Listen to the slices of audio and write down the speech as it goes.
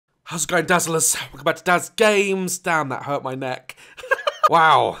How's it going, Dazzlers? Welcome back to Daz Games. Damn, that hurt my neck.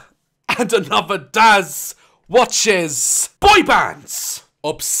 Wow. And another Daz Watches. Boy bands.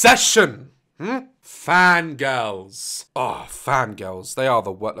 Obsession. Fangirls. Oh, fangirls. They are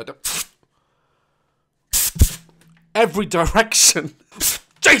the word. Like, every direction.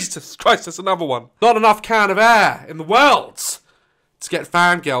 Jesus Christ, that's another one. Not enough can of air in the world to get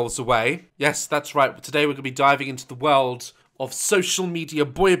fangirls away. Yes, that's right. Today we're going to be diving into the world of social media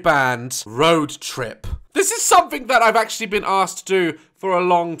boy band road trip. This is something that I've actually been asked to do for a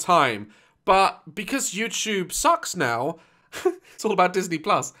long time, but because YouTube sucks now, it's all about Disney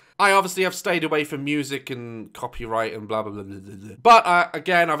Plus. I obviously have stayed away from music and copyright and blah, blah, blah, blah, blah. But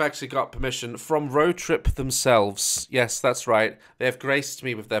again, I've actually got permission from Road Trip themselves. Yes, that's right. They have graced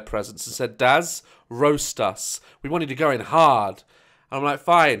me with their presence and said, Daz, roast us. We want you to go in hard. And I'm like,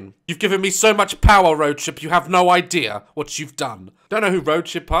 fine. You've given me so much power, Road Trip, you have no idea what you've done. Don't know who Road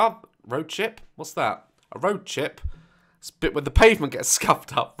Trip are? Road Chip? What's that? A road chip? It's a bit where the pavement gets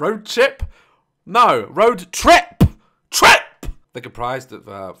scuffed up. Road chip? No, road trip! Trip! They're comprised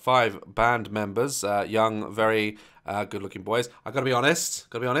of 5 band members, young, very good-looking boys. I gotta be honest,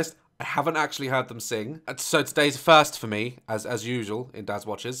 I haven't actually heard them sing. So today's a first for me, as usual, in Daz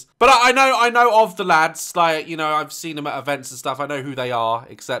Watches. But I know of the lads, like, you know, I've seen them at events and stuff. I know who they are,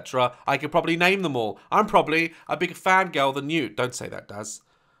 etc. I could probably name them all. I'm probably a bigger fangirl than you. Don't say that, Daz.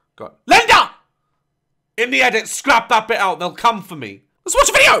 God. Linda! In the edit, scrap that bit out. They'll come for me. Let's watch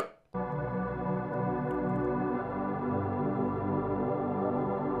a video!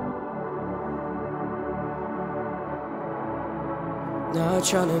 Not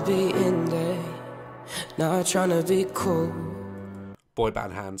trying to be in there, not trying to be cool. Boy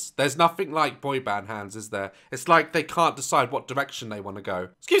band hands. There's nothing like boy band hands, is there? It's like they can't decide what direction they want to go.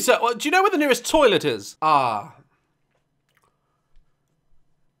 Excuse me, do you know where the nearest toilet is? Ah.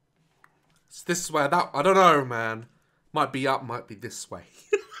 It's this way, that, I don't know, man. Might be up, might be this way.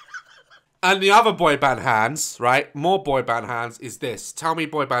 And the other boy band hands, right? More boy band hands is this. Tell me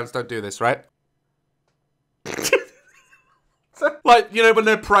boy bands don't do this, right? Like, you know, when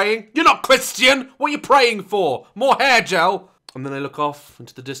they're praying, you're not Christian. What are you praying for? More hair gel. And then they look off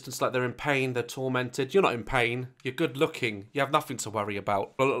into the distance like they're in pain. They're tormented. You're not in pain. You're good looking. You have nothing to worry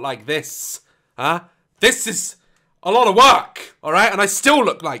about. I look like this. Huh? This is a lot of work. All right? And I still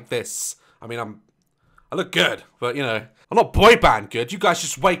look like this. I mean, I look good. But, you know, I'm not boy band good. You guys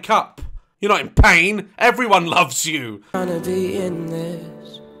just wake up. You're not in pain. Everyone loves you. Trying to be in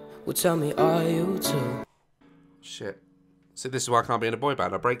this. Well, tell me, are you too? Shit. So this is why I can't be in a boy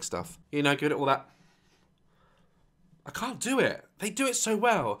band. I break stuff. You know, give it all that. I can't do it. They do it so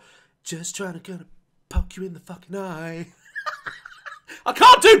well. Just trying to poke you in the fucking eye. I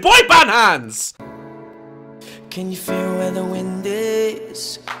can't do boy band hands. Can you feel where the wind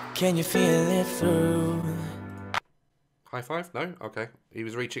is? Can you feel it through? High five? No? Okay. He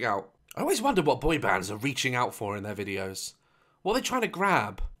was reaching out. I always wonder what boy bands are reaching out for in their videos. What are they trying to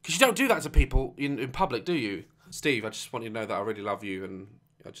grab? Because you don't do that to people in public, do you? Steve, I just want you to know that I really love you, and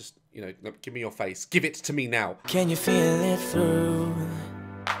I just, you know, give me your face. Give it to me now. Can you feel it through?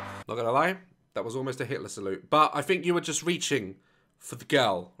 Not gonna lie, that was almost a Hitler salute. But I think you were just reaching for the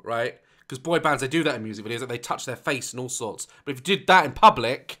girl, right? Because boy bands, they do that in music videos, that they touch their face and all sorts. But if you did that in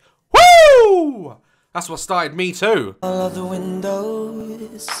public, woo! That's what started me too. All of the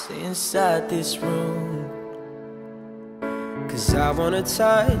windows inside this room. 'Cause I wanna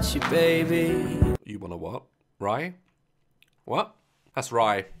touch you, baby. You wanna what? Rye? What? That's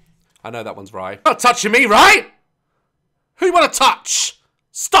Rye. I know that one's Rye. You're not touching me, right? Who you want to touch?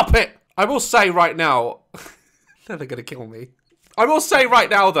 Stop it! I will say right now... They're gonna kill me. I will say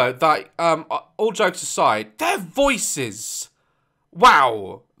right now, though, that, all jokes aside, their voices...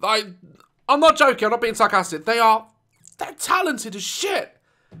 Wow. I'm not joking, I'm not being sarcastic. They're talented as shit.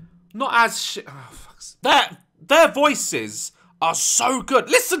 Not as shit... Oh, fuck. Their voices... are so good.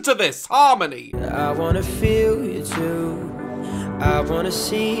 Listen to this harmony. I wanna feel you too. I wanna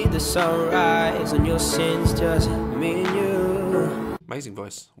see the sunrise and your sins, just me and you. Amazing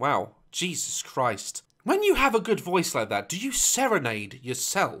voice. Wow. Jesus Christ. When you have a good voice like that, do you serenade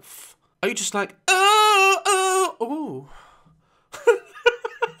yourself? Are you just like, oh.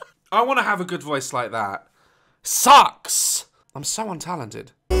 I want to have a good voice like that. Sucks. I'm so untalented.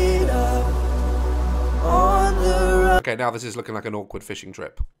 Okay, now this is looking like an awkward fishing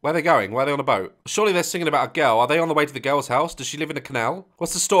trip. Where are they going? Why are they on a boat? Surely they're singing about a girl. Are they on the way to the girl's house? Does she live in a canal?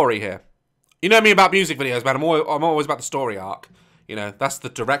 What's the story here? You know me about music videos, man. I'm always about the story arc. You know, that's the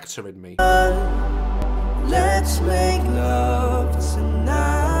director in me. Let's make love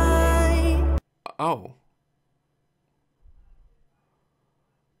tonight. Oh.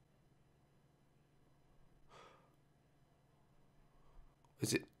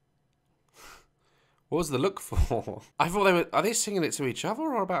 Is it? What was the look for? I thought they were. Are they singing it to each other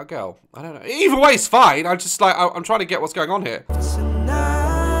or about a girl? I don't know. Either way, it's fine. I'm just like I'm trying to get what's going on here.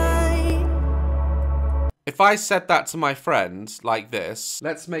 Tonight. If I said that to my friend like this,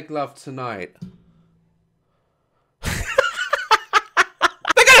 let's make love tonight.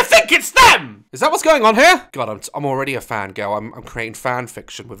 They're gonna think it's them. Is that what's going on here? God, I'm already a fangirl. I'm creating fan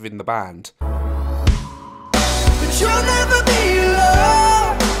fiction within the band. But you'll never be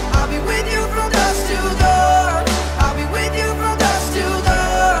alone. I'll be with you from dusk till dawn. I'll be with you from dusk till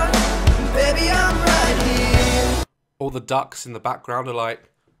dawn. Baby, I'm right here. All the ducks in the background are like,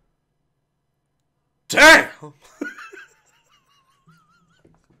 damn.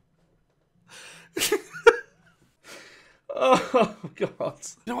 Oh God.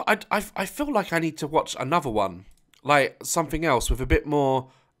 You know what? I feel like I need to watch another one. Like something else with a bit more.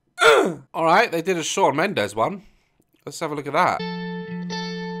 Alright, they did a Shawn Mendes one. Let's have a look at that.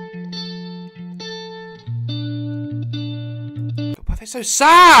 Why are they so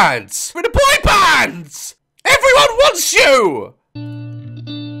sad? We're in a boy band! Everyone wants you!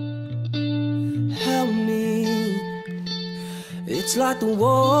 Help me. It's like the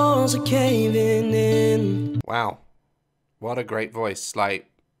walls are caving in. Wow. What a great voice. Like,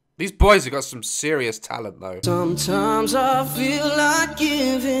 these boys have got some serious talent, though. Sometimes I feel like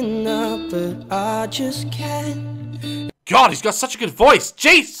giving up, but I just can't. God, he's got such a good voice.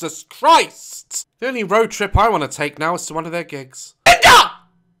 Jesus Christ. The only road trip I want to take now is to one of their gigs. Enda!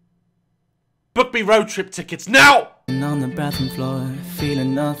 Book me road trip tickets now! On the bathroom floor,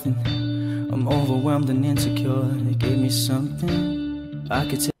 feeling nothing. I'm overwhelmed and insecure. They gave me something I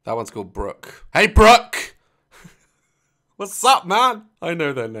could take. That one's called Brooke. Hey, Brooke! What's up, man? I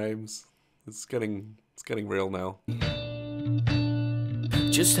know their names. It's getting real now.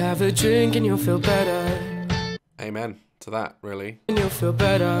 Just have a drink and you'll feel better. Amen to that, really. And you'll feel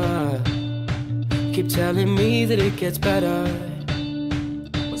better. Keep telling me that it gets better.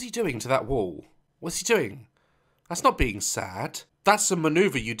 What's he doing to that wall? What's he doing? That's not being sad. That's a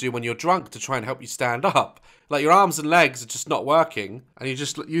maneuver you do when you're drunk to try and help you stand up. Like your arms and legs are just not working, and you're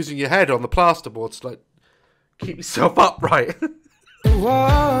just using your head on the plasterboard to like keep yourself upright. The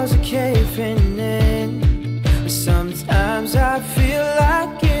walls are caving in, but sometimes I feel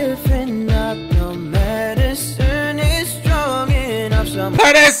like giving up. No medicine is strong enough. There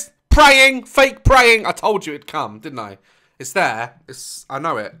it is! Praying! Fake praying! I told you it'd come, didn't I? It's there. I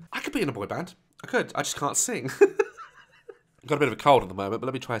know it. I could be in a boy band. I could. I just can't sing. I've got a bit of a cold at the moment, but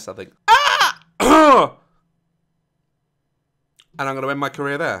let me try something. Ah! And I'm going to end my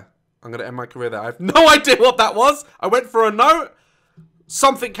career there. I'm going to end my career there. I have no idea what that was. I went for a note.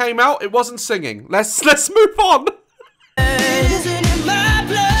 Something came out. It wasn't singing. Let's move on. Isn't it my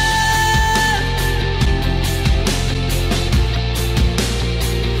blood?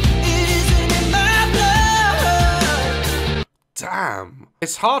 Isn't it my blood? Damn.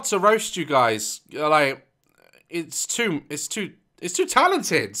 It's hard to roast you guys. Like, it's too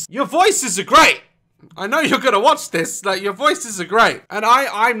talented. Your voices are great. I know you're gonna watch this. Like, your voices are great, and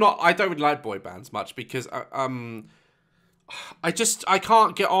I don't really like boy bands much because I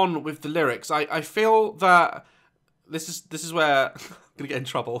can't get on with the lyrics. I feel that this is where I'm gonna get in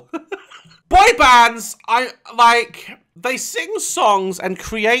trouble. Boy bands, they sing songs and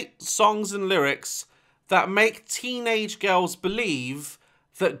create songs and lyrics that make teenage girls believe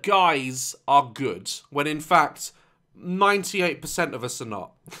that guys are good, when in fact 98% of us are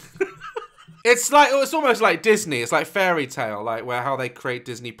not. It's almost like Disney. It's like fairy tale, like how they create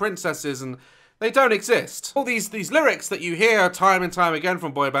Disney princesses and they don't exist. All these lyrics that you hear time and time again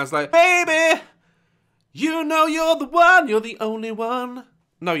from boy bands, like, baby, you know you're the one, you're the only one.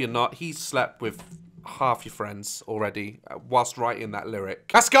 No, you're not. He's slept with half your friends already whilst writing that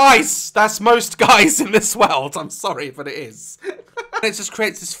lyric. That's guys. That's most guys in this world. I'm sorry, but it is. It just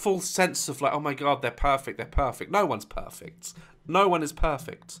creates this false sense of like, oh my God, they're perfect. They're perfect. No one's perfect. No one is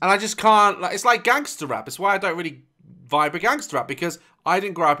perfect. And I just can't, like, it's like gangster rap. It's why I don't really vibe with gangster rap, because I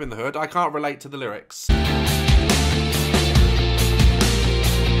didn't grow up in the hood. I can't relate to the lyrics.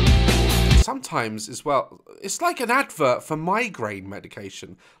 Sometimes as well, it's like an advert for migraine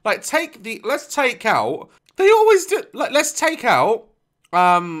medication. Like, let's take out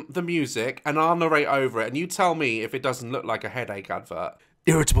the music and I'll narrate over it and you tell me if it doesn't look like a headache advert.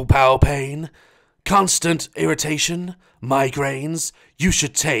 Irritable bowel pain, constant irritation, migraines, you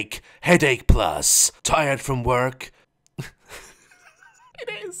should take Headache Plus. Tired from work.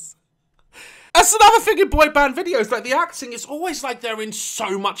 It is. That's another thing in boy band videos, like the acting is always like they're in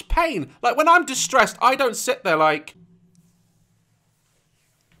so much pain. Like when I'm distressed, I don't sit there like...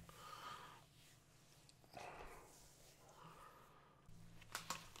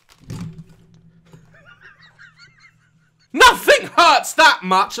 hurts that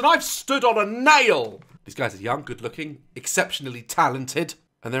much and I've stood on a nail. These guys are young, good looking, exceptionally talented,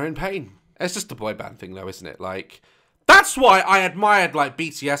 and they're in pain. It's just a boy band thing though, isn't it? Like, that's why I admired like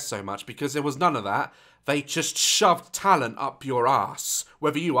BTS so much, because there was none of that. They just shoved talent up your ass,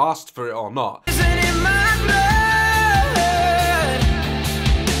 whether you asked for it or not. Is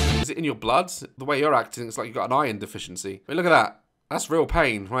it in your blood? The way you're acting, it's like you've got an iron deficiency. I mean, look at that. That's real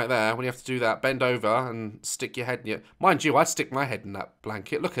pain right there when you have to do that. Bend over and stick your head in your... Mind you, I'd stick my head in that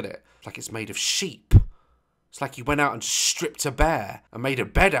blanket. Look at it. It's like it's made of sheep. It's like you went out and stripped a bear and made a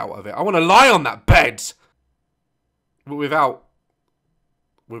bed out of it. I want to lie on that bed! But without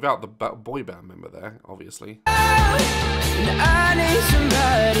the boy band member there, obviously. I need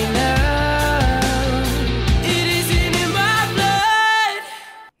somebody now. It isn't in my blood.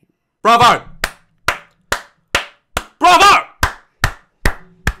 Bravo! Bravo!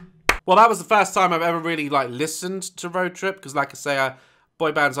 Well, that was the first time I've ever really like listened to Road Trip, because like I say,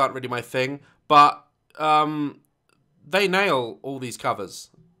 boy bands aren't really my thing, but they nail all these covers.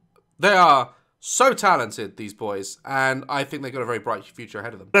 They are so talented, these boys, and I think they've got a very bright future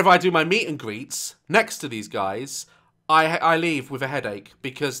ahead of them. Whenever I do my meet and greets next to these guys, I leave with a headache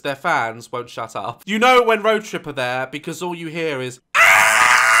because their fans won't shut up. You know when Road Trip are there because all you hear is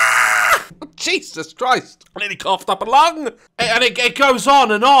ah! Jesus Christ, I nearly coughed up a lung. And it goes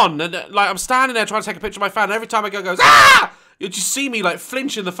on, and like I'm standing there trying to take a picture of my fan, and every time I go, it goes ah! You just see me like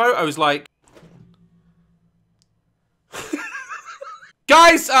flinch in the photos, like.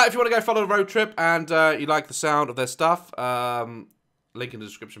 Guys, if you want to go follow Road Trip and you like the sound of their stuff, link in the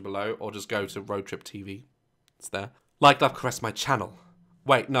description below, or just go to Road Trip TV. It's there. Like, love, caress my channel.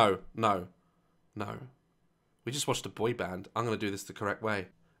 Wait, no. We just watched a boy band. I'm going to do this the correct way.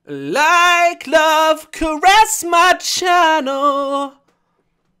 Like, love, caress my channel.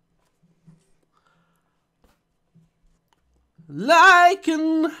 Like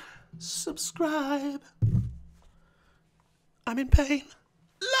and subscribe. I'm in pain.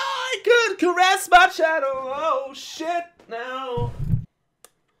 Like and caress my channel. Oh shit now.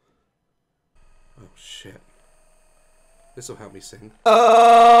 Oh shit. This'll help me sing.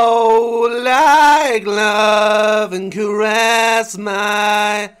 Oh, like, love and caress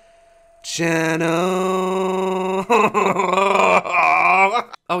my channel.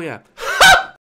 Oh yeah.